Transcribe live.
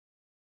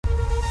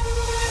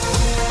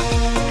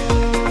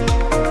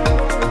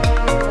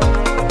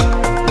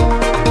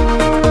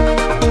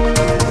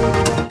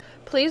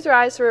Please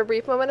rise for a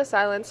brief moment of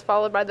silence,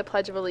 followed by the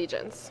Pledge of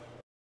Allegiance.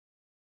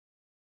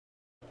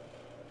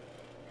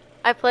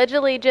 I pledge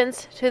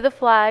allegiance to the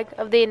flag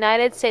of the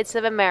United States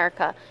of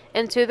America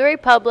and to the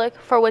republic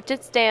for which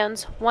it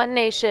stands, one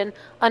nation,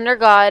 under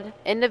God,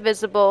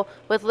 indivisible,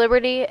 with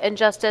liberty and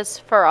justice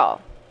for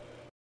all.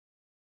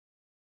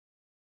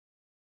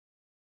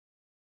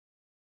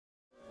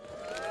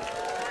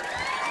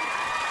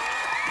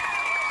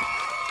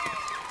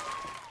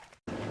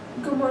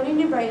 Good morning,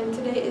 New Brighton.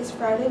 Today is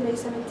Friday, May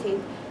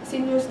 17th.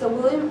 Seniors, the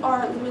William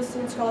R.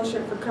 Livingston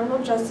Scholarship for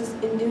Criminal Justice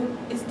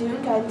is due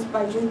in guidance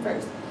by June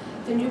 1st.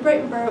 The New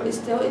Brighton Borough is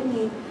still in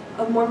need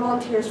of more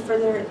volunteers for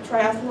their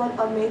triathlon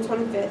on May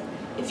 25th.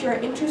 If you are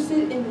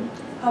interested in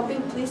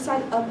helping, please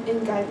sign up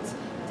in guidance.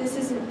 This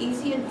is an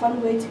easy and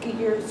fun way to get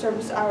your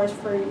service hours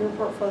for your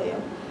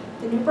portfolio.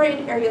 The New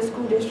Brighton Area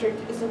School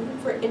District is looking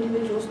for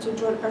individuals to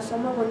join our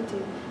summer work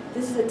team.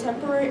 This is a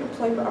temporary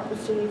employment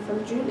opportunity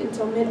from June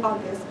until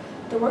mid-August.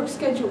 The work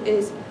schedule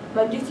is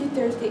Monday through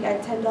Thursday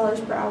at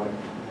 $10 per hour.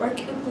 Work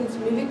includes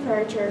moving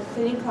furniture,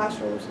 cleaning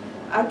classrooms,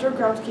 outdoor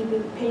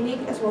groundskeeping,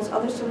 painting, as well as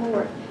other civil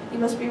work. You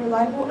must be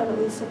reliable and at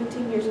least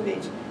 17 years of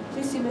age.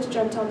 Please see Ms.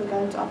 Gentile in the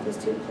guidance office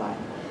to apply.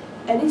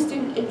 Any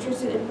student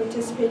interested in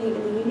participating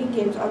in the Union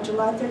Games on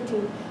July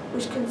 13th,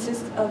 which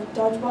consists of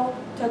dodgeball,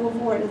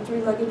 tug-of-war, and a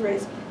three-legged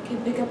race,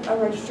 can pick up a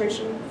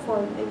registration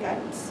form and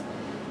guidance.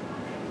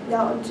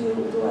 Now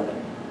onto the weather.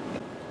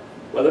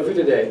 Weather for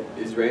today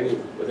is rainy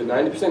with a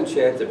 90%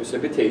 chance of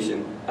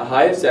precipitation, a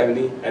high of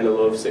 70 and a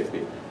low of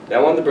 60.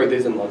 Now on the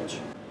birthdays and lunch.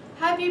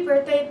 Happy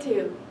birthday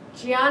to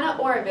Gianna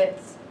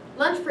Orovitz.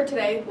 Lunch for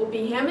today will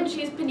be ham and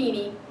cheese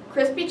panini,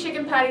 crispy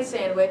chicken patty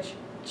sandwich,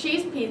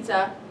 cheese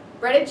pizza,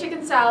 breaded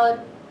chicken salad,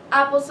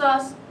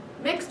 applesauce,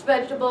 mixed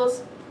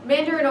vegetables,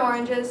 mandarin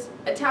oranges,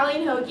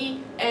 Italian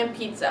hoagie, and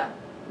pizza.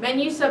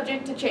 Menu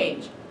subject to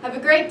change. Have a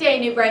great day,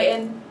 New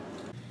Brighton.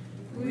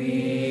 We